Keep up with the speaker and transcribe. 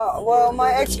Well,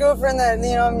 my ex-girlfriend that,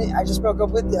 I just broke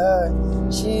up with,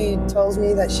 she tells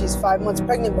me that she's 5 months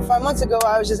pregnant. But 5 months ago,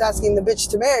 I was just asking the bitch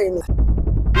to marry me.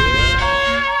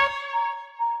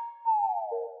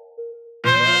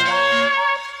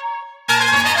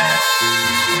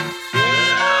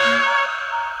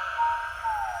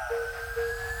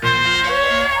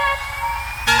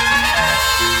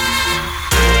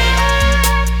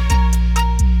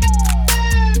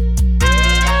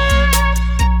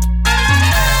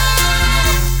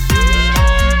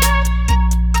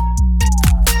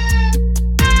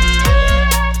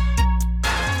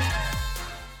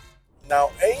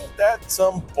 Now, ain't that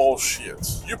some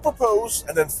bullshit? You propose,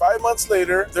 and then 5 months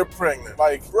later, they're pregnant.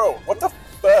 Like, bro, what the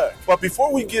fuck? But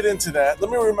before we get into that, let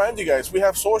me remind you guys, we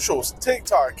have socials,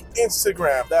 TikTok,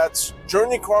 Instagram. That's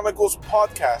Journey Chronicles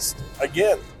Podcast.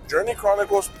 Again, Journey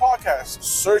Chronicles Podcast.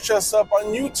 Search us up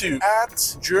on YouTube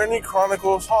at Journey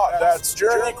Chronicles Pod. That's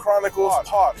Journey Chronicles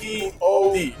Pod.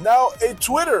 P-O-D. Now, a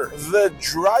Twitter, The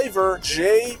Driver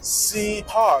JC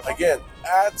Pod. Again,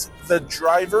 at The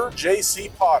Driver JC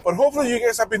Pod. But hopefully you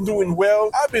guys have been doing well.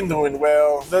 I've been doing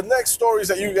well. The next stories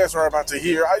that you guys are about to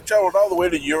hear, I traveled all the way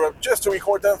to Europe just to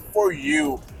record them for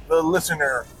you, the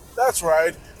listener. That's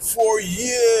right, for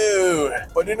you.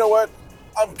 But you know what?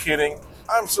 I'm kidding.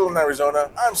 I'm still in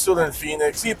Arizona. I'm still in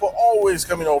Phoenix. People always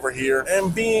coming over here.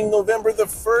 And being November the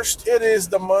 1st, it is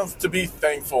the month to be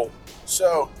thankful.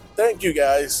 So, thank you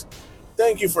guys.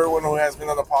 Thank you for everyone who has been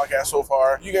on the podcast so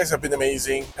far. You guys have been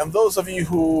amazing. And those of you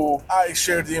who I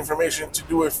shared the information to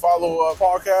do a follow-up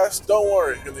podcast, don't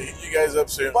worry, I'm going to hit you guys up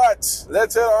soon. But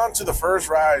let's head on to the first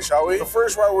ride, shall we? The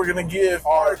first ride we're going to give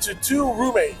are to two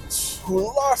roommates who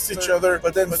lost each other,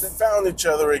 but then found each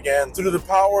other again through the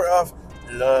power of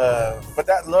love. But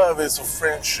that love is a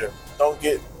friendship. Don't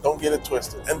get it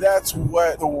twisted. And that's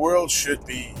what the world should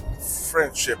be.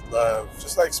 Friendship, love.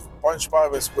 Just like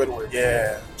SpongeBob and Squidward.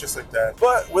 Yeah, just like that.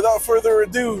 But without further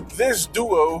ado, this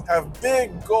duo have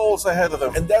big goals ahead of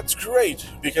them. And that's great,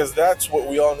 because that's what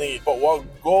we all need. But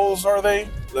what goals are they?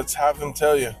 Let's have them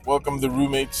tell you. Welcome the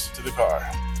roommates to the car.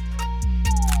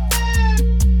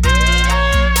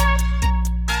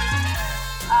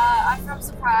 I'm from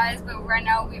Surprise, but right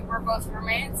now we're both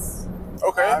roommates.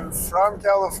 Okay. I'm from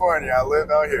California. I live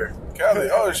out here. Cali.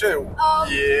 Oh, shit.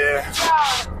 Yeah.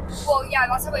 Well, yeah,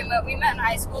 that's how we met. We met in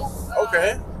high school.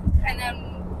 Okay. And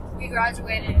then we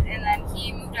graduated, and then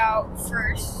he moved out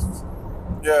first.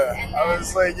 Yeah. And then, I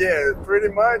was like, yeah, pretty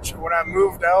much when I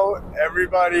moved out,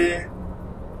 everybody,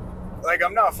 like,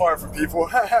 I'm not far from people.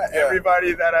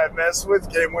 Everybody that I messed with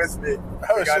came with me.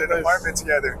 We got an apartment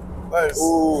together. Nice.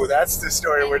 Ooh, that's the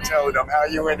story we're telling them. How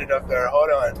you ended up there. Hold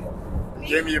on.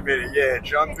 Give me a minute. Yeah,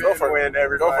 jump in when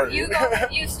everybody.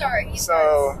 You start.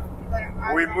 So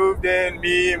we moved in,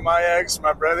 me and my ex,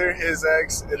 my brother, his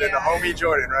ex, and then the homie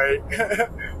Jordan, right?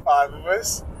 5 of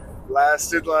us.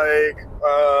 Lasted like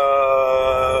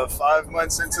 5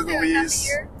 months into the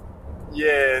lease.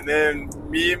 Yeah, and then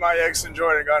me and my ex and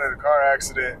Jordan got in a car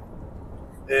accident.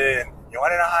 And you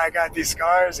want to know how I got these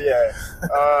scars? Yeah.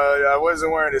 I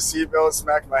wasn't wearing a seatbelt,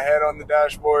 smacked my head on the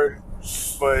dashboard.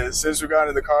 But since we got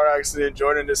in the car accident,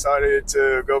 Jordan decided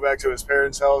to go back to his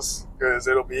parents' house because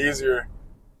it'll be easier.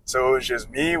 So it was just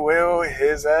me, Will,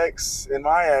 his ex, and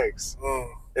my ex.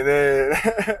 And then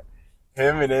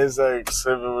him and his ex,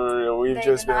 we've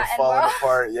just been falling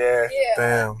apart. Yeah.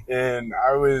 Damn. And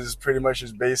I was pretty much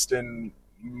just based in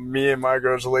me and my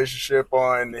girl's relationship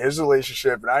on his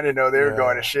relationship, and I didn't know they were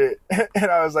going to shit.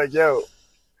 And I was like, yo,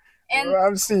 and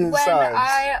I'm seeing signs.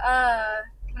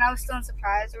 When I was still in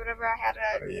Surprise or whatever,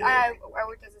 I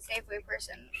worked as a Safeway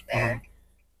person there.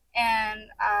 And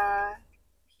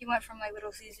he went from like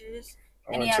Little Caesars,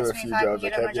 and he asked me if I could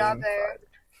get him a job there.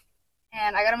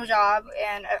 And I got him a job,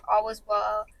 and all was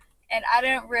well. And I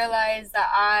didn't realize that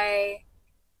I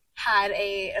had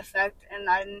a effect, and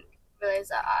I didn't realize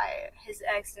that his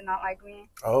ex did not like me.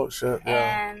 Oh shit!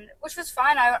 Yeah. And which was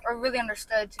fine. I really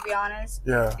understood, to be honest.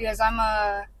 Yeah. Because I'm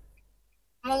a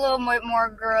little bit more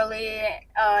girly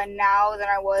now than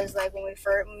I was like when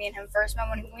me and him first met.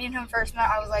 When me and him first met,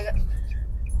 I was like,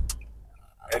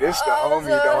 it is the homie,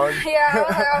 dog. Yeah,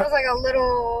 I was like a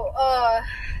little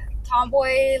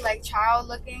tomboy, like child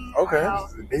looking. Okay.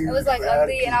 It was like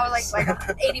ugly, and I was like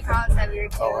 80 pounds heavier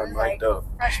too. Oh, it was like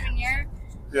freshman year.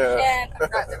 Yeah. And I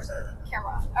forgot there was a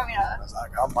camera. I was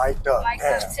like, I'm mic'd up. Mic'd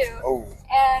up too. Oh.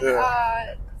 And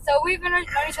so we've known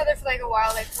each other for like a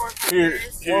while, like 4 or 5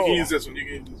 years. You can use this one.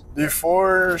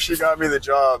 Before she got me the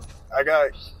job, I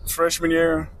got freshman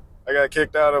year, I got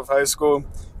kicked out of high school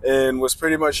and was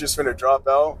pretty much just gonna drop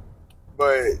out.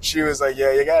 But she was like,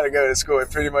 yeah, you gotta go to school.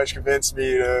 It pretty much convinced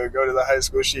me to go to the high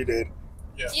school she did.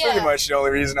 Yeah. Pretty much the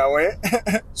only reason I went.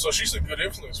 So she's a good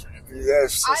influence for you. Yeah,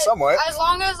 somewhat. As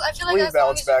long as I feel like we as long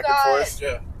bounce as you back and got forth.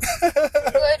 Yeah.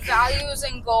 good values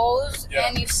and goals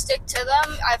and you stick to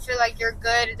them, I feel like you're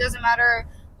good. It doesn't matter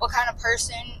what kind of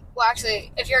person. Well,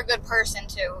 actually, if you're a good person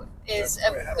too, is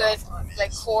a good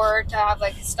like core to have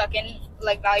like stuck in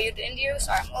like valued into you.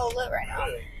 Sorry, I'm a little lit right now.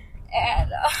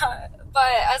 And but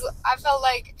I felt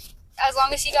like as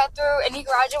long as he got through and he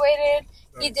graduated,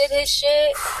 he did his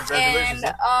shit. And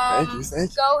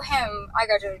Thank you. go him. I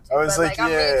graduated too, I was but like,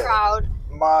 I'm really proud.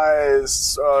 My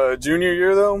junior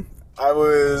year though, I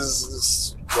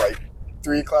was like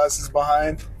 3 classes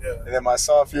behind, and then my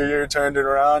sophomore year turned it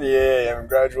around. Yeah, and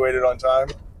graduated on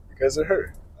time because of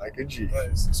her. Like a G.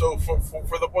 Nice. So for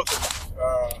the both of you,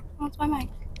 What's my mic?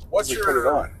 what's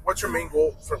your main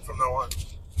goal from now on?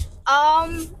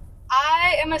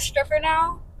 I am a stripper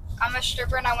now. I'm a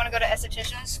stripper and I want to go to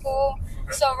esthetician school.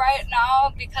 Okay. So right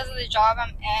now, because of the job I'm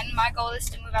in, my goal is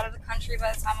to move out of the country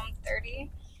by the time I'm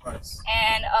 30. Nice.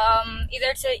 And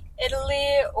either to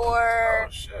Italy or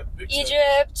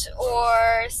Egypt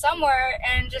or somewhere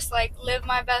and just like live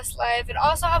my best life and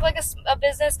also have like a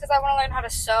business because I want to learn how to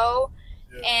sew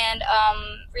and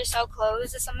resell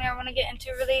clothes is something I want to get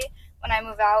into really when I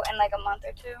move out in like a month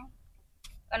or two.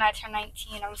 When I turn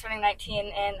 19, I'm turning 19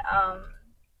 in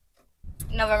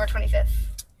November 25th.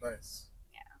 Nice.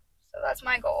 Yeah. So that's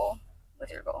my goal.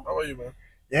 What's your goal? How about you, man?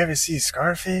 You ever see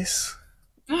Scarface?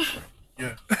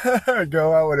 Yeah.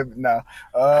 Go out with it. No.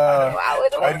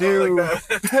 I do.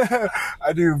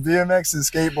 I do BMX and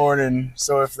skateboarding.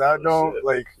 So if that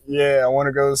I want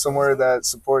to go somewhere that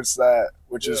supports that,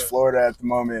 which is Florida at the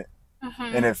moment.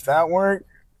 Mm-hmm. And if that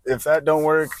don't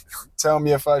work, tell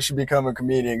me if I should become a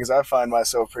comedian because I find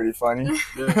myself pretty funny.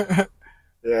 Yeah,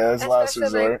 that's last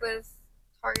resort. Like with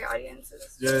target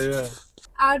audiences. Yeah.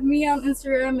 Add me on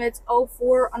Instagram. It's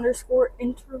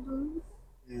 04_interlude.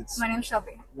 My name's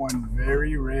Shelby. One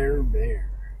very rare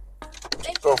bear.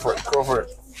 Go for it.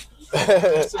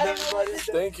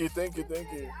 Thank you.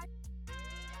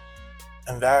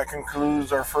 And that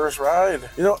concludes our first ride.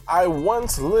 You know, I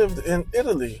once lived in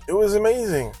Italy. It was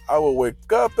amazing. I would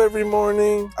wake up every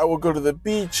morning. I would go to the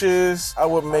beaches. I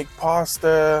would make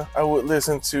pasta. I would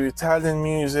listen to Italian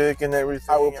music and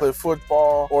everything. I would play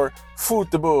football or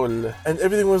football. And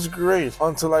everything was great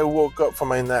until I woke up from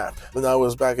my nap. Then I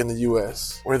was back in the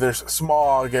US, where there's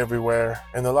smog everywhere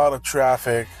and a lot of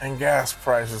traffic and gas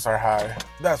prices are high.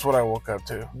 That's what I woke up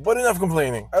to. But enough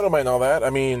complaining. I don't mind all that. I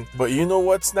mean, but you know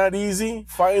what's not easy?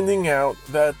 Finding out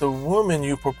that the woman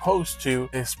you propose to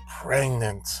is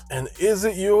pregnant. And is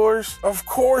it yours? Of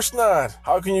course not.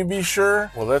 How can you be sure?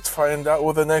 Well, let's find out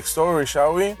with the next story,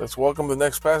 shall we? Let's welcome the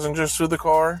next passengers to the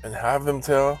car and have them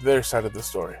tell their side of the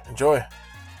story. Enjoy.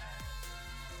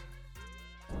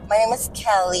 My name is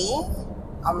Kelly.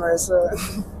 I'm Marissa.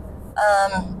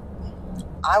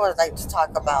 I would like to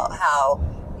talk about how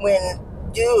when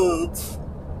dudes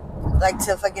like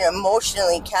to fucking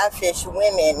emotionally catfish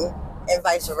women and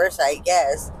vice versa, I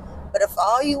guess. But if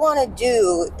all you want to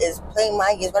do is play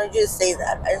mind games, why don't you just say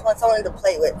that? I just want someone to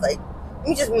play with. Like, let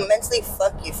me just mentally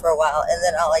fuck you for a while, and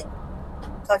then I'll,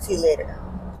 talk to you later.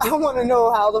 I want to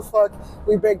know how the fuck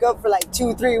we break up for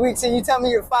 2-3 weeks and you tell me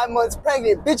you're 5 months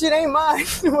pregnant. Bitch, it ain't mine.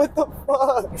 What the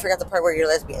fuck? You forgot the part where you're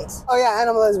lesbians. Oh, yeah, and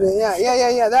I'm a lesbian. Yeah.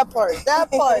 That part. What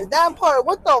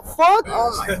the fuck?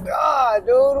 Oh, my God,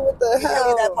 dude. What the hell?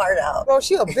 Leave that part out. Bro,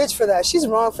 she a bitch for that. She's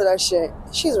wrong for that shit.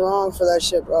 She's wrong for that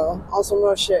shit, bro. On some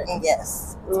real shit.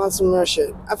 Yes. On some real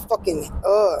shit. I'm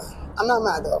not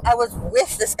mad, though. I was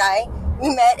with this guy. We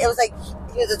met. It was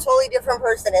he was a totally different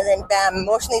person, and then bam,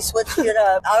 emotionally switched it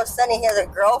up. All of a sudden, he has a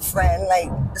girlfriend,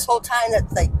 this whole time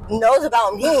that's knows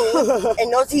about me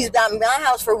and knows he's been at my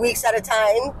house for weeks at a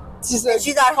time. She's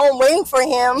at home waiting for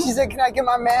him. She said, "Can I get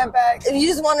my man back?" If you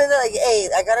just wanted to, hey,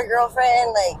 I got a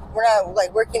girlfriend. We're not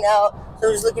working out, so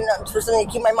we're just looking for something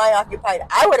to keep my mind occupied.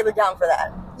 I would have been down for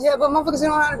that. Yeah, but motherfuckers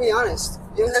don't know how to be honest.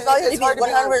 That's all you have to be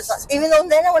 100%. Even though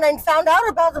then when I found out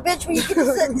about the bitch, you could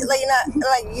have said, you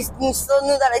still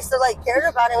knew that I still cared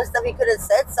about him and stuff. He could have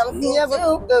said something. Yeah,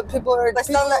 but the people are. But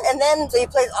still, and then so he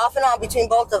plays off and on between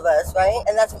both of us, right?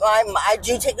 And that's why I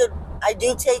do take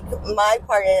my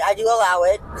part in it. I do allow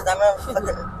it because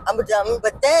I'm a dumb.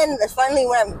 But then finally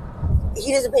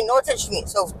he doesn't pay no attention to me.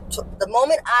 So the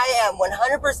moment I am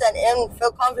 100% in,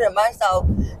 feel confident in myself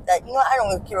that, I don't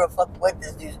really care a fuck what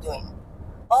this dude's doing.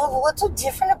 Oh, but what's so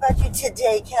different about you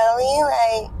today, Kelly?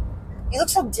 You look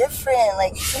so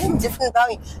different. Something different about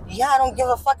me. Yeah, I don't give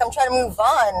a fuck. I'm trying to move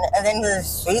on. And then the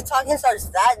sweet talking starts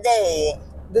that day.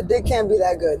 The dick can't be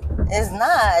that good. It's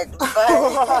not,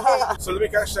 but So let me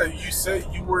catch that. You said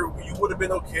you would have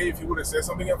been okay if you would have said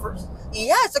something at first?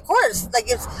 yes, of course. Like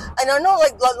I don't know,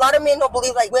 like a lot of men don't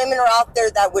believe like women are out there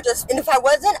that would just, and if I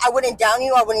wasn't, I wouldn't down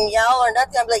you, I wouldn't yell or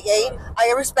nothing. I'd be like, hey,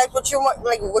 I respect what you're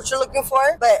looking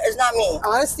for, but it's not me.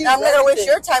 Honesty. I'm not gonna waste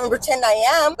your time and pretend I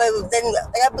am. But then,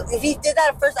 if he did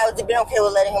that at first, I would have been okay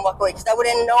with letting him walk away because I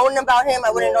wouldn't known about him.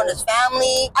 I wouldn't known his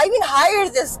family. I even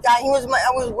hired this guy.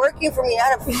 I was working for me. I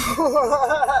had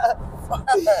a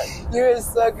You're a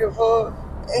sucker, fool.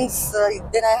 and so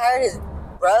then I hired his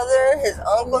brother, his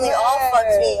uncle, and they all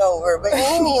fucked me over. But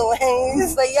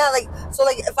anyways, but yeah, like, so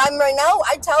like if I'm right now,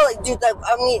 I tell like, dude, like,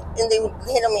 I mean, and they would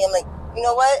hit on me, I'm like, you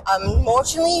know what? I'm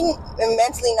emotionally and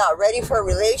mentally not ready for a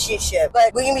relationship,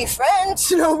 but we can be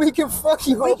friends. You know, we can fuck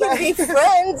you We all can back. be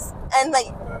friends, and like,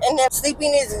 and if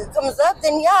sleepiness comes up,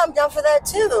 then yeah, I'm down for that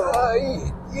too.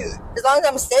 As long as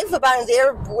I'm safe about it,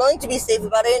 they're willing to be safe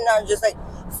about it, and not just like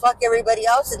fuck everybody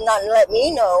else and not let me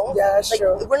know. Yeah, that's like,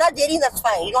 true. If we're not dating, that's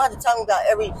fine. You don't have to tell me about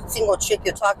every single chick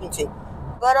you're talking to.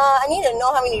 But I need to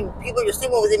know how many people you're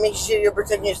sleeping with and make sure you're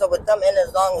protecting yourself with them and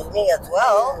as long as me as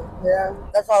well. Yeah.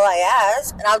 That's all I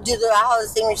ask. And I'll have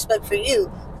the same respect for you.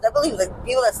 I believe like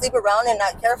people that sleep around and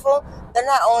not careful, they're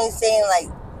not only saying like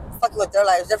fucking with their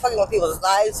lives, they're fucking with people's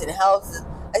lives and health.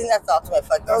 I think that's the ultimate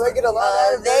fucking. Oh, they get a lot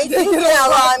out of her. They do get a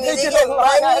lot. I mean, they get a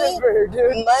lot out of her,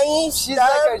 dude. money, She's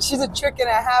stuff. she's a trick and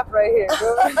a half right here,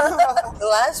 dude. The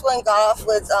last one got off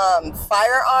with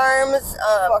firearms,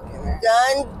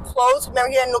 gun, clothes. Remember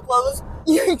he had no clothes?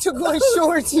 Yeah, he took my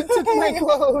shorts, he took my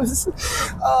clothes.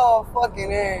 Oh,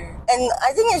 fucking A. And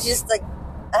I think it's just like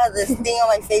I have this thing on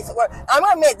my face where I'm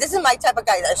gonna admit this is my type of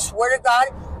guy. I swear to God,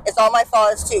 it's all my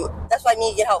fault too. That's why I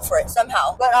need to get help for it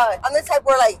somehow. But I'm the type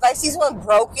where like if I see someone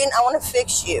broken, I want to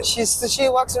fix you. She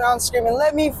walks around screaming,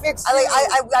 "Let me fix you."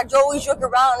 I always joke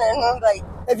around and I'm like,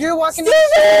 if you're walking,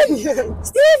 Steven,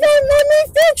 let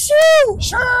me fix you.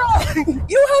 sure.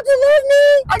 You don't have to love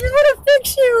me. I just want to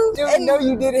fix you. Dude, and no,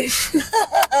 you didn't.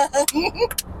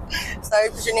 Sorry,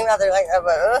 put your name out there like that,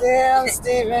 but Damn,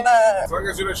 Steven. As long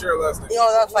as you don't share a last name. you know,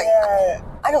 that's like, Yeah.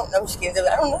 I don't know, I'm just kidding.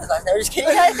 I don't know his last name. I'm just kidding.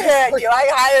 I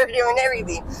hired him and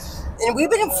everything. And we've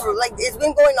been, it's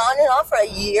been going on and off for a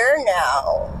year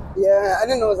now. Yeah, I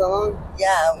didn't know it was that long.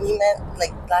 Yeah, we met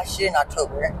like last year in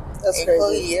October. That's a full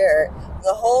crazy. year.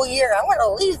 The whole year, I'm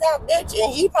gonna leave that bitch,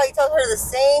 and he probably tells her the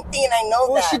same thing, and I know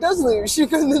Well, that. she does leave. She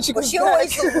comes she back.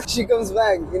 always- She comes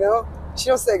back, you know? She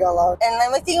don't stay gone long.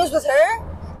 And my thing was with her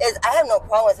is I have no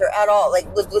problem with her at all.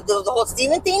 Like with the whole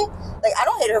Steven thing, like I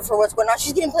don't hate her for what's going on.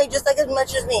 She's getting played just like as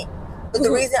much as me. But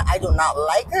the reason I do not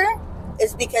like her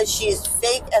is because she is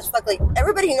fake as fuck. Like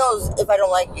everybody knows if I don't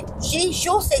like you,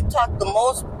 she'll say talk the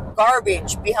most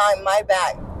garbage behind my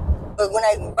back. But when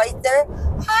I'm right there,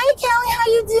 hi Kelly, how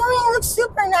you doing? You look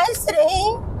super nice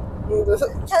today.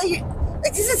 Kelly,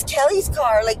 like this is Kelly's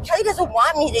car. Like Kelly doesn't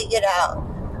want me to get out.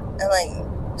 I'm like,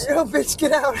 Yo, bitch,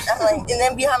 get out. I'm like, and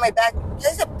then behind my back,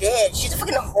 Kelly's a bitch. She's a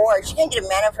fucking whore. She can't get a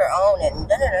man of her own.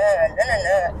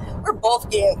 And we're both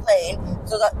getting played.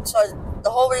 So the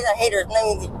whole reason I hate her has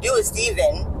nothing to do with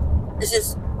Steven. It's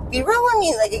just be real with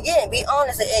me. Like again, be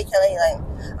honest. Like, hey Kelly, like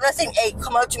I'm not saying, hey,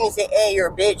 come up to me and say, hey, you're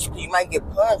a bitch, because you might get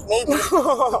punched, maybe.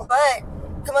 But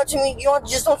come up to me,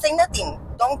 just don't say nothing.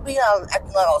 Don't be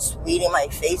acting like all sweet in my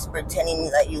face, pretending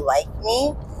that you like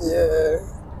me. Yeah.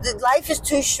 The life is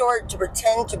too short to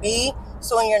pretend to be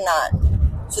someone you're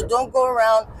not. So don't go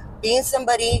around being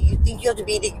somebody you think you have to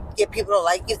be to get people to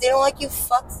like you. If they don't like you,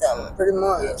 fuck them. Pretty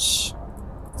much.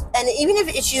 And even if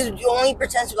she only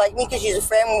pretends to like me because she's a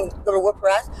friend and we go to whoop her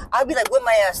ass, I'd be like, whip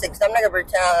my ass, because I'm not going to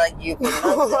pretend I like you.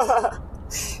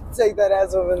 Take that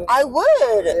ass over there. I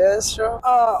would. Yeah, that's true.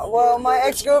 Well, my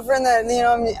ex-girlfriend that,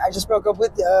 I just broke up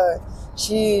with,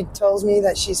 she tells me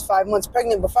that she's 5 months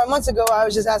pregnant. But 5 months ago, I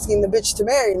was just asking the bitch to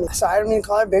marry me. So I don't mean to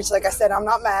call her bitch. Like I said, I'm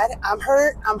not mad. I'm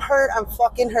hurt. I'm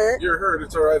fucking hurt. You're hurt.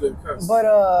 It's all right.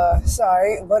 But,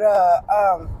 sorry. But,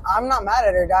 I'm not mad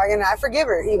at her, dog. And I forgive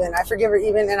her even.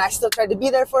 And I still tried to be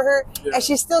there for her. Yeah. And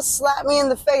she still slapped me in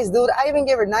the face, dude. I even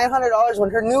gave her $900 when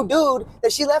her new dude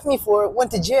that she left me for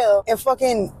went to jail and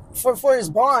fucking for his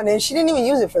bond, and she didn't even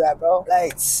use it for that, bro.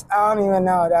 Like, I don't even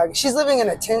know, dog. She's living in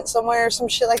a tent somewhere or some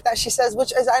shit like that, she says,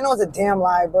 which is, I know is a damn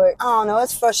lie, but I don't know,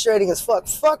 it's frustrating as fuck.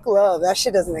 Fuck love. That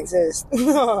shit doesn't exist.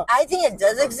 I think it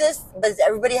does exist, but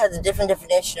everybody has a different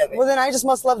definition of it. Well, then I just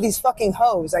must love these fucking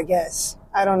hoes, I guess.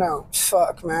 I don't know.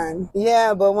 Fuck, man.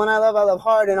 Yeah, but when I love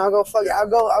hard, and I'll go fuck it. I'll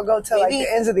go to like the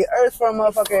ends of the earth for a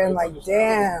motherfucker, and like,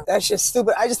 damn, that's just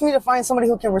stupid. I just need to find somebody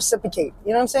who can reciprocate.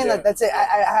 You know what I'm saying? Yeah. Like, that's it.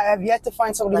 I have yet to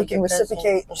find somebody who can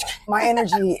reciprocate my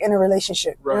energy in a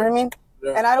relationship. Right. You know what I mean?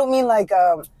 Yeah. And I don't mean like,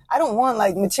 I don't want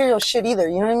like material shit either.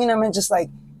 You know what I mean? I mean, just like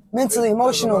mentally,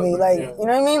 emotionally, like, you know what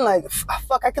I mean? Like,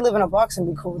 fuck, I could live in a box and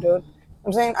be cool, dude.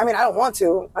 I'm saying, I mean, I don't want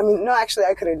to. I mean, no, actually,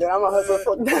 I couldn't do it. I'm a hustler.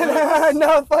 Fuck that.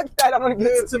 No, fuck that. I'm gonna get.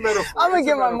 It's a metaphor. I'm gonna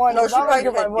get my money. I'm gonna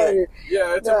get my money.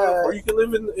 Yeah, it's a metaphor. You can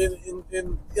live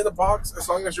in a box as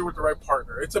long as you're with the right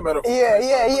partner. It's a metaphor.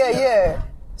 Yeah.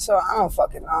 So I don't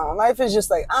fucking know. Life is just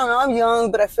like, I don't know. I'm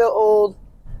young, but I feel old.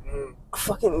 I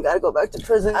fucking gotta go back to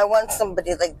prison. I want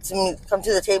somebody like to come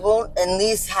to the table and at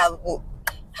least have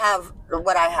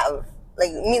what I have. Like,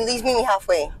 at least meet me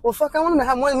halfway. Well, fuck, I want him to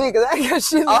have more than me because I got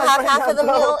shit. I'll have half of the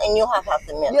meal and you'll have half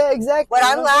the meal. Yeah, exactly. What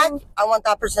I lack, I want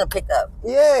that person to pick up.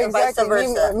 Yeah, and exactly.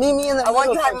 Vice versa. Me in the I want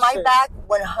you to have my shit. back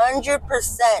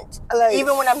 100%. Like,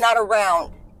 even when I'm not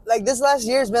around. Like, this last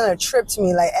year has been a trip to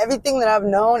me. Like, everything that I've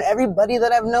known, everybody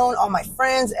that I've known, all my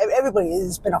friends, everybody,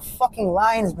 it's been a fucking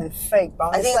lie and it's been fake, bro.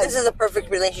 I think this is a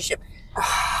perfect relationship.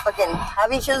 Fucking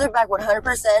have each other back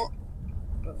 100%,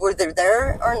 whether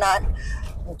there or not.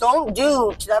 Don't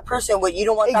do to that person what you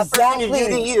don't want that person to do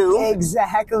to you.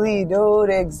 Exactly, dude.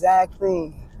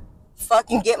 Exactly.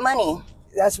 Fucking get money.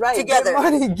 That's right. Together.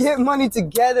 Get money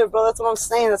together, bro. That's what I'm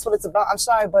saying. That's what it's about. I'm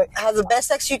sorry, but have the best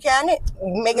sex you can.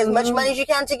 Make as much money as you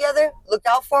can together. Look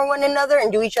out for one another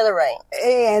and do each other right.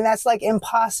 Hey, and that's like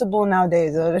impossible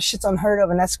nowadays. That shit's unheard of,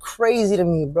 and that's crazy to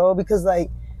me, bro. Because like,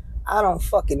 I don't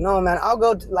fucking know, man. I'll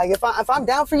go, like, if I'm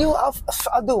down for you, I'll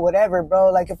do whatever,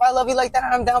 bro. Like, if I love you like that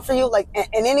and I'm down for you, like,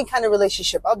 in any kind of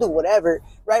relationship, I'll do whatever.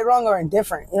 Right, wrong, or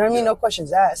indifferent. You know what I mean? No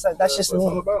questions asked. That's just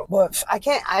me. But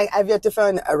I've yet to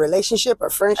find a relationship or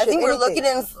friendship. I think we're looking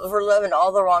for love in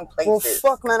all the wrong places. Well,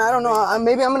 fuck, man. I don't know.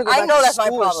 Maybe I'm going to go back know to that's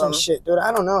school my or some problem. shit, dude.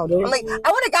 I don't know, dude. I'm like,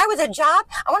 I want a guy with a job.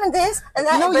 I want this and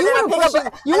that. No,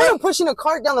 you weren't pushing a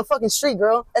cart down the fucking street,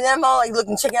 girl. And then I'm all like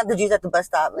checking out the dudes at the bus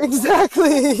stop.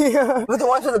 Exactly. With the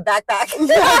ones with the backpack.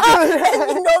 Yeah.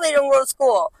 And you know they don't go to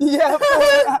school. Yeah.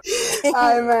 All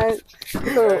right, man.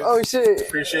 Cool. Oh, shit.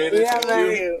 Appreciate it. Yeah, Thank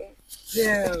man. you.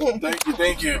 Yeah.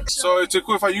 Thank you. So it's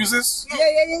cool if I use this?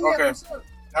 Yeah. Okay.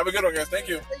 Have a good one, guys. Thank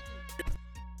you.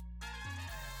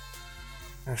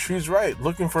 And she's right.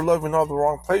 Looking for love in all the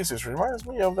wrong places. Reminds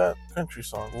me of that country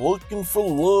song. Looking for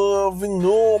love in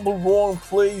all the wrong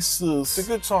places. It's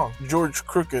a good song. George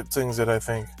Crooked sings it, I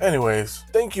think. Anyways,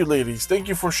 thank you, ladies. Thank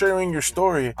you for sharing your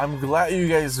story. I'm glad you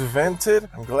guys vented.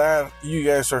 I'm glad you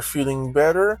guys are feeling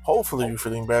better. Hopefully you're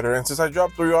feeling better. And since I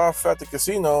dropped you off at the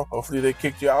casino, hopefully they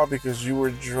kicked you out because you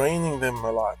were draining them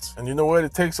a lot. And you know what?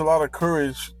 It takes a lot of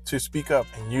courage to speak up,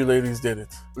 and you ladies did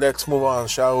it. Let's move on,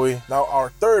 shall we? Now, our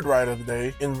third ride of the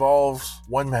day involves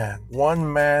one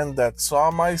man that saw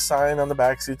my sign on the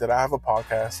backseat that I have a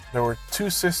podcast. There were two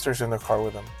sisters in the car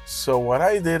with him. So what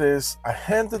I did is I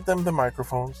handed them the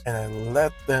microphones and I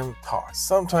let them talk.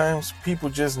 Sometimes people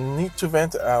just need to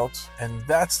vent out, and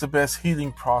that's the best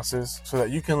healing process so that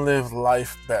you can live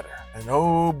life better. And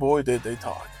oh boy, did they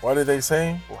talk. What did they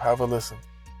say? We'll have a listen.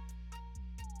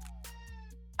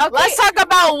 Okay. Let's talk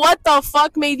about what the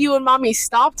fuck made you and mommy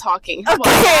stop talking. How about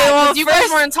that? Well, you guys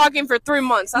weren't talking for 3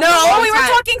 months. That's we were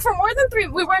talking for more than 3.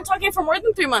 We weren't talking for more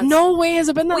than 3 months. No way has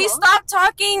it been that We long? stopped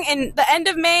talking in the end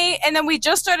of May, and then we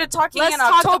just started talking in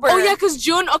October. Oh yeah, because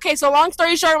June. Okay, so long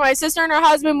story short, my sister and her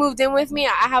husband moved in with me.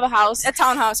 I have a house, a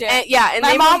townhouse. Yeah, and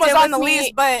my they mom moved was in on the with me.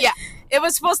 lease, but yeah. It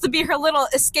was supposed to be her little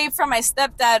escape from my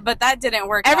stepdad, but that didn't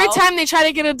work Every out. time they try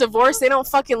to get a divorce, they don't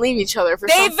fucking leave each other for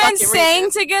They've some been fucking staying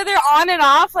reason. together on and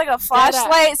off like a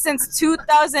flashlight since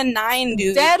 2009,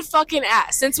 dude. Dead fucking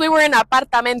ass. Since we were in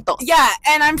apartamentos. Yeah,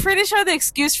 and I'm pretty sure the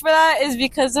excuse for that is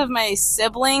because of my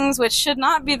siblings, which should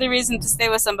not be the reason to stay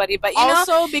with somebody. But you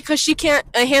also know, because she can't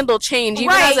handle change, even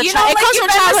right? as a You child. know, It like comes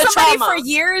you've from been with childhood somebody trauma. for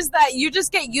years that you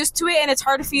just get used to it, and it's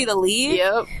hard for you to leave.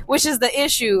 Yep. Which is the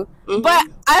issue. Mm-hmm. But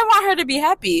I want her to be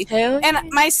happy. Hell and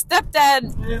my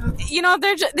stepdad, you know,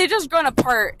 they're just grown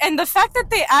apart. And the fact that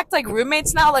they act like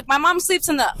roommates now, like my mom sleeps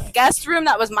in the guest room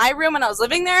that was my room when I was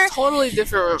living there. Totally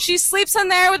different room. She sleeps in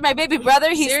there with my baby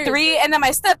brother. He's Seriously. 3, and then my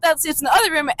stepdad sleeps in the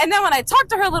other room. And then when I talked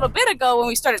to her a little bit ago, when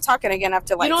we started talking again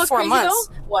after like you know what's 4 crazy, months.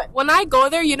 Though? What? When I go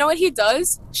there, you know what he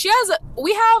does?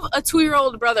 We have a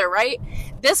 2-year-old brother, right?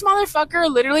 This motherfucker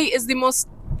literally is the most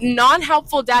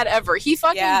non-helpful dad ever. He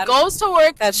fucking goes to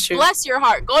work. That's true. Bless your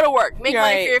heart. Go to work. Make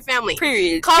money for your family.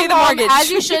 Period. Come Pay the home mortgage.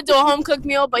 as you should, do a home cooked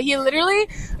meal, but he literally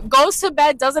goes to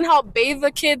bed, doesn't help bathe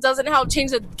the kid, doesn't help change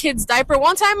the kid's diaper.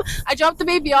 One time I dropped the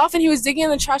baby off and he was digging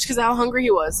in the trash because of how hungry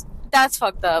he was. That's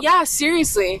fucked up. Yeah,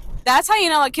 seriously. That's how you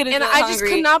know a kid is And really I hungry. just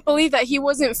could not believe that he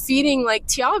wasn't feeding like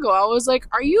Tiago. I was like,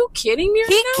 are you kidding me?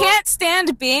 He can't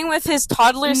stand being with his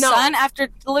toddler son after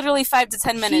literally 5 to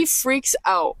 10 minutes. He freaks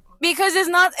out. Because it's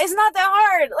not that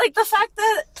hard. Like the fact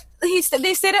that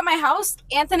they stayed at my house,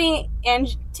 Anthony and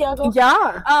Tiago.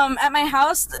 Yeah. At my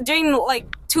house during like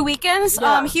 2 weekends.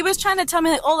 Yeah. He was trying to tell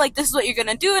me like, oh, like this is what you're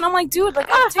gonna do, and I'm like, dude, like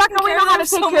I'm taking we care know of how them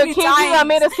to take so care of many kids. You times.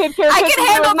 made us take care of I kids. can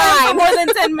handle them for more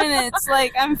than 10 minutes.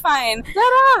 Like I'm fine.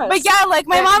 But yeah, like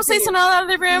my mom sleeps in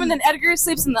another room, and then Edgar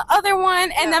sleeps in the other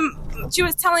one, and then she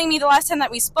was telling me the last time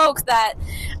that we spoke that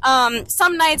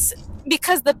some nights,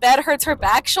 because the bed hurts her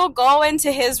back, she'll go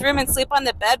into his room and sleep on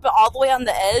the bed, but all the way on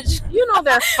the edge. You know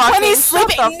they're fucking. When he's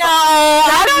sleeping. No,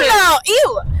 I don't know.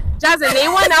 Ew. Jasmine, they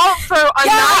went out for a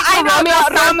night. I know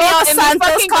Romeo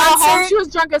Santos concert. She was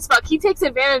drunk as fuck. He takes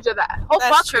advantage of that. He'll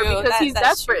fuck her because he's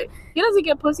desperate. True. He doesn't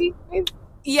get pussy.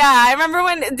 Yeah, I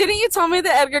remember didn't you tell me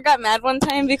that Edgar got mad one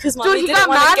time because mommy didn't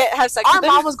want to have sex with him?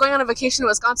 Our mom was going on a vacation in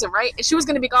Wisconsin, right? And she was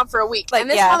going to be gone for a week. And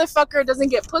this motherfucker doesn't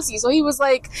get pussy. So he was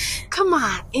like, come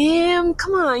on,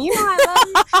 come on. You know I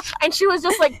love you. And she was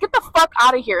just like, get the fuck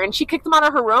out of here. And she kicked him out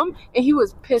of her room. And he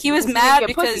was pissed. He was mad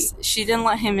because she didn't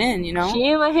let him in, you know? She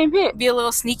didn't let him in. Be a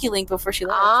little sneaky link before she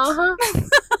left.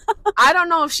 I don't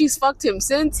know if she's fucked him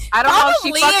since. I don't know if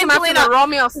she fucked him after the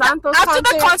Romeo Santos After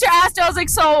the concert, I asked her, I was like,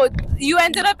 so you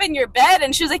ended up in your bed?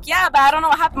 And she was like, yeah, but I don't know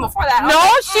what happened before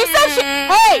that. She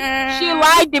said she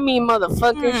lied to me,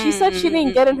 motherfucker. She said she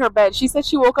didn't get in her bed. She said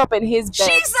she woke up in his bed.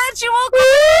 She said she woke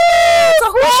up.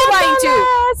 So who is she lying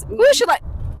to? Who is she lying?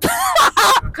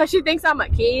 Because she thinks I'm a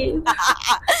kid.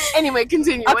 Anyway,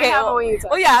 continue. Okay.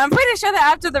 Well, yeah, I'm pretty sure that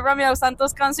after the Romeo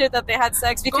Santos concert that they had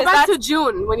sex because go back to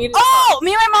June when you.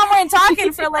 Me and my mom weren't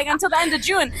talking for like until the end of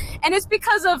June, and it's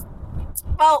because of.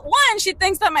 Well, one, she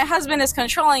thinks that my husband is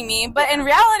controlling me, but in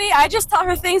reality, I just tell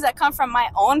her things that come from my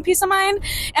own peace of mind.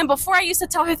 And before, I used to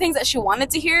tell her things that she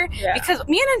wanted to hear because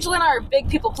me and Angelina are big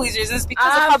people pleasers. And it's because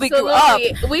of how we grew up.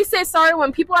 We say sorry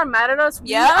when people are mad at us.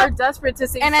 We are desperate to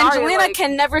say sorry. And Angelina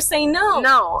can never say no.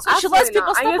 No, so she lets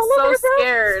people step all over her. I get so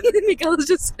scared. Miguel's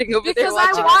just sitting over there watching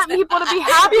us. Because I want people to be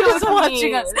happy with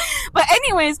watching us. But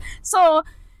anyways, so...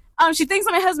 she thinks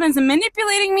that my husband's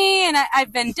manipulating me, and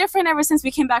I've been different ever since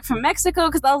we came back from Mexico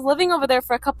because I was living over there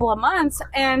for a couple of months.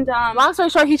 And long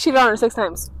story short, he cheated on her 6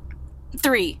 times.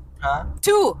 3. Huh?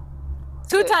 2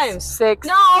 times. 6.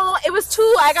 No, it was 2.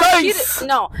 I got cheated.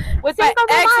 No, with my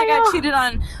ex, I got cheated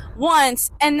on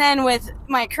once, and then with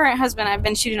my current husband, I've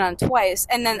been cheated on twice.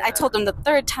 And then I told him the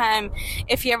 3rd time,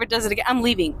 if he ever does it again, I'm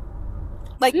leaving.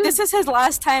 Like, this is his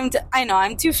last time to... I know,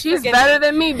 I'm too She's better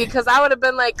than me because I would have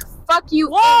been like, fuck you.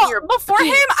 Well, before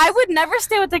him, I would never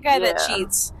stay with the guy that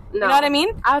cheats. No, you know what I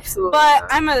mean? Absolutely. But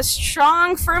I'm a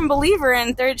strong, firm believer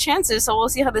in 3rd chances, so we'll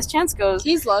see how this chance goes.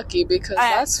 He's lucky because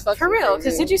that's fucking for real.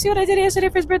 Because did you see what I did yesterday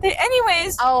for his birthday?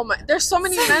 Anyways. Oh my, there's so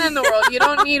many men in the world. You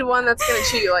don't need one that's gonna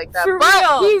treat you like that. For but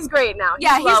real. He's great now.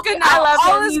 He's good now. I love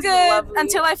him. All is good lovely.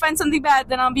 Until I find something bad,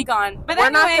 then I'll be gone. But we're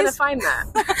not gonna find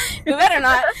that. We better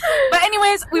not. But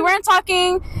anyways, we weren't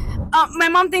talking. My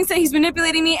mom thinks that he's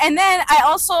manipulating me, and then I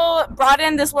also brought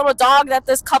in this little dog that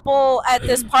this couple at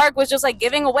this park was just like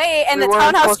giving away. And the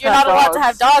townhouse, you're not allowed to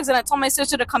have dogs. And I told my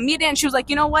sister to come meet it, and she was like,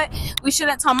 you know what? We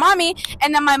shouldn't tell mommy.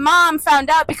 And then my mom found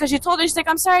out because she told her, she's like,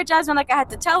 I'm sorry, Jasmine. Like I had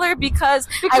to tell her because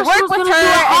I work with her,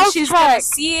 and she's gonna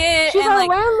see it, she's and like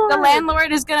landlord. The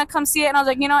landlord is gonna come see it. And I was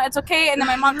like, you know, it's okay. And then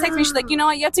my mom texted me, she's like, you know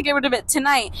what? You have to get rid of it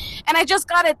tonight. And I just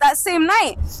got it that same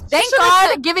night. Thank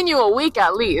God. Giving you a week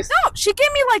at least. No, she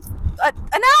gave me like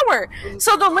an hour.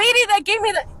 So the lady that gave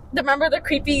me remember the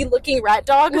creepy looking rat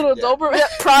dog, little Doberman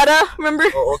Prada, remember?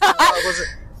 It was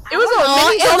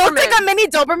it looked like a mini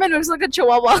Doberman. It was like a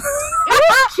Chihuahua. It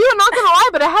was cute, not gonna lie,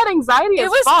 but it had anxiety. It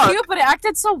was cute, but it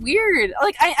acted so weird.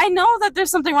 Like I know that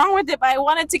there's something wrong with it, but I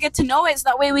wanted to get to know it so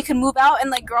that way we can move out and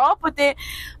like grow up with it.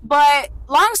 But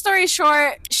long story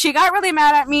short, she got really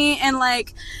mad at me and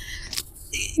like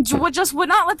would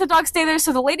not let the dog stay there.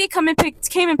 So the lady came and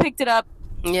picked it up.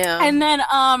 Yeah. And then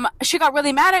she got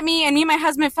really mad at me, and me and my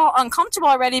husband felt uncomfortable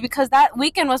already because that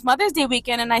weekend was Mother's Day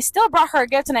weekend, and I still brought her a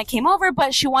gift and I came over,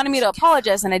 but she wanted me to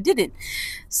apologize and I didn't.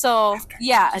 So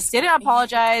yeah, I didn't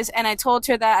apologize, and I told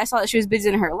her that I saw that she was busy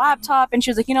in her laptop, and she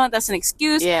was like, you know what, that's an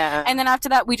excuse. Yeah. And then after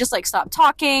that we just like stopped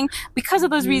talking because of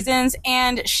those reasons,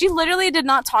 and she literally did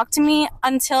not talk to me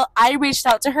until I reached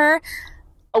out to her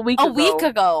a week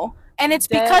ago. And it's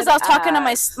because I was talking to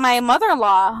my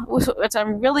mother-in-law, which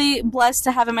I'm really blessed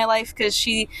to have in my life because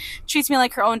she treats me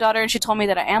like her own daughter, and she told me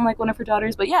that I am like one of her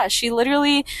daughters. But yeah, she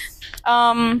literally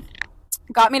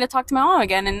got me to talk to my mom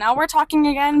again, and now we're talking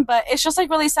again. But it's just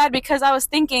like really sad because I was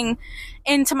thinking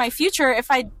into my future, if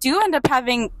I do end up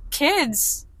having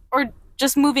kids or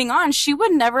just moving on, she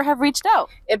would never have reached out.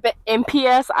 In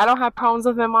PS, I don't have problems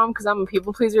with my mom because I'm a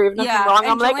people pleaser. Even if I'm wrong,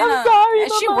 I'm like, I'm sorry.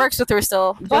 She works with her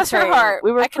still. Bless her heart.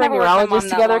 We work for a neurologist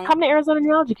together. Come to Arizona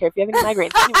Neurology Care if you have any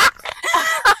migraines. Anyway.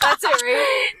 That's it,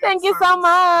 right? Thank you so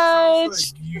much.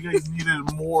 Like you guys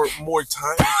needed more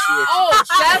time to. Oh,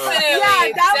 definitely.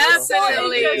 Yeah, that was so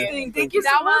definitely. interesting. Thank you so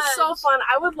That much. was so fun.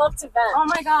 I would love to vent. Oh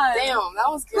my god. Damn, that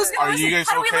was good. Are you guys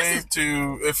okay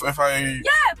to if I?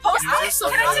 Yeah, post this.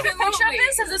 Can I take a picture of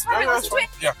this? Is this where we listen to it?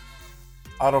 Yeah.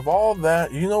 Out of all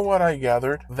that, you know what I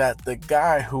gathered? That the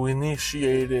guy who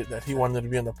initiated that he wanted to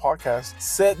be on the podcast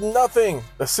said nothing.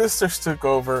 The sisters took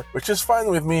over, which is fine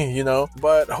with me, you know,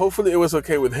 but hopefully it was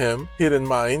okay with him. He didn't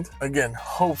mind. Again,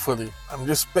 hopefully. I'm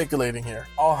just speculating here.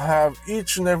 I'll have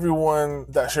each and every one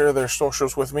that share their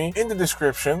socials with me in the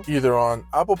description, either on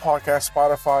Apple Podcasts,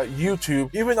 Spotify,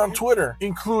 YouTube, even on Twitter,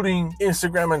 including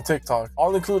Instagram and TikTok.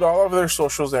 I'll include all of their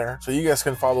socials there so you guys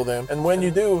can follow them. And when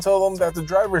you do, tell them that the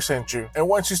driver sent you.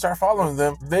 And once you start following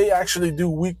them, they actually do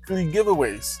weekly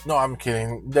giveaways. No, I'm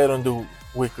kidding. They don't do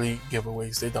weekly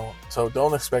giveaways. They don't. So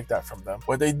don't expect that from them.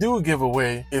 What they do give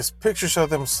away is pictures of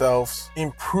themselves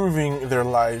improving their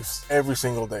lives every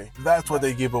single day. That's what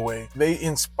they give away. They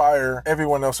inspire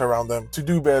everyone else around them to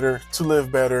do better, to live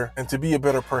better, and to be a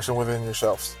better person within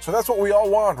yourselves. So that's what we all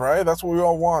want, right? That's what we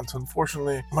all want.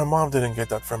 Unfortunately, my mom didn't get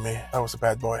that from me. I was a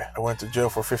bad boy. I went to jail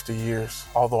for 50 years,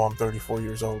 although I'm 34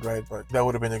 years old, right? But that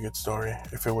would have been a good story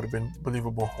if it would have been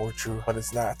believable or true, but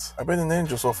it's not. I've been an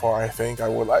angel so far, I think. I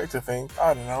would like to think.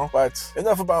 I don't know. But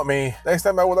enough about me. Next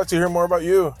time I would like to hear more about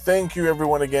you. Thank you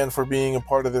everyone again for being a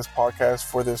part of this podcast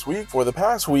for this week, for the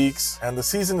past weeks, and the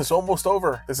season is almost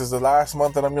over. This is the last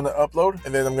month that I'm going to upload,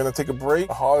 and then I'm going to take a break.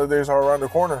 The holidays are around the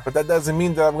corner, but that doesn't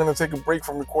mean that I'm going to take a break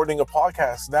from recording a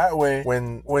podcast. That way,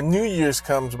 when New Year's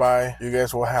comes by, you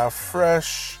guys will have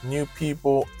fresh, new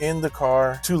people in the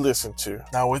car to listen to.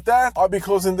 Now with that, I'll be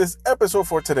closing this episode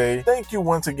for today. Thank you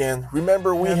once again.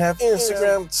 Remember, we have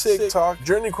Instagram, TikTok,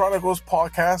 Journey Chronicles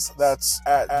Podcast. That's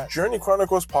at Journey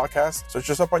Chronicles Podcast. Search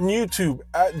us up on YouTube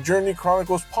at Journey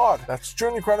Chronicles Pod. That's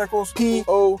Journey Chronicles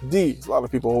P-O-D. A lot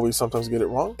of people always sometimes get it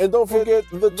wrong. And don't forget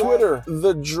the Twitter,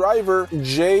 the Driver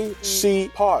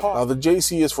JC Pod. Now the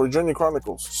JC is for Journey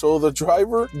Chronicles. So the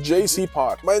Driver JC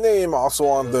Pod. My name also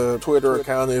on the Twitter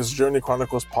account is Journey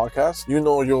Chronicles Podcast. You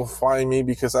know you'll find me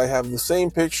because I have the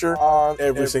same picture on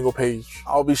every single page.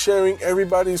 I'll be sharing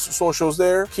everybody's socials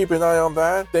there. Keep an eye on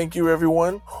that. Thank you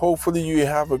everyone. Hopefully you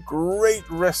have a great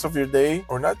rest of your day,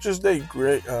 or not just day,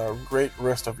 great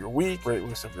rest of your week, great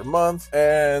rest of your month.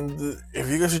 And if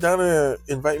you guys are down to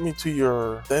invite me to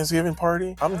your Thanksgiving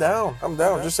party, I'm down.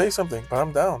 Just say something, but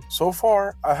I'm down. So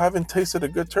far, I haven't tasted a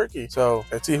good turkey, so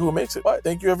let's see who makes it. But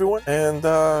thank you everyone.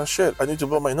 And shit, I need to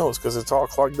blow my nose because it's all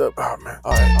clogged up. Oh man.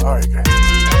 All right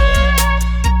guys.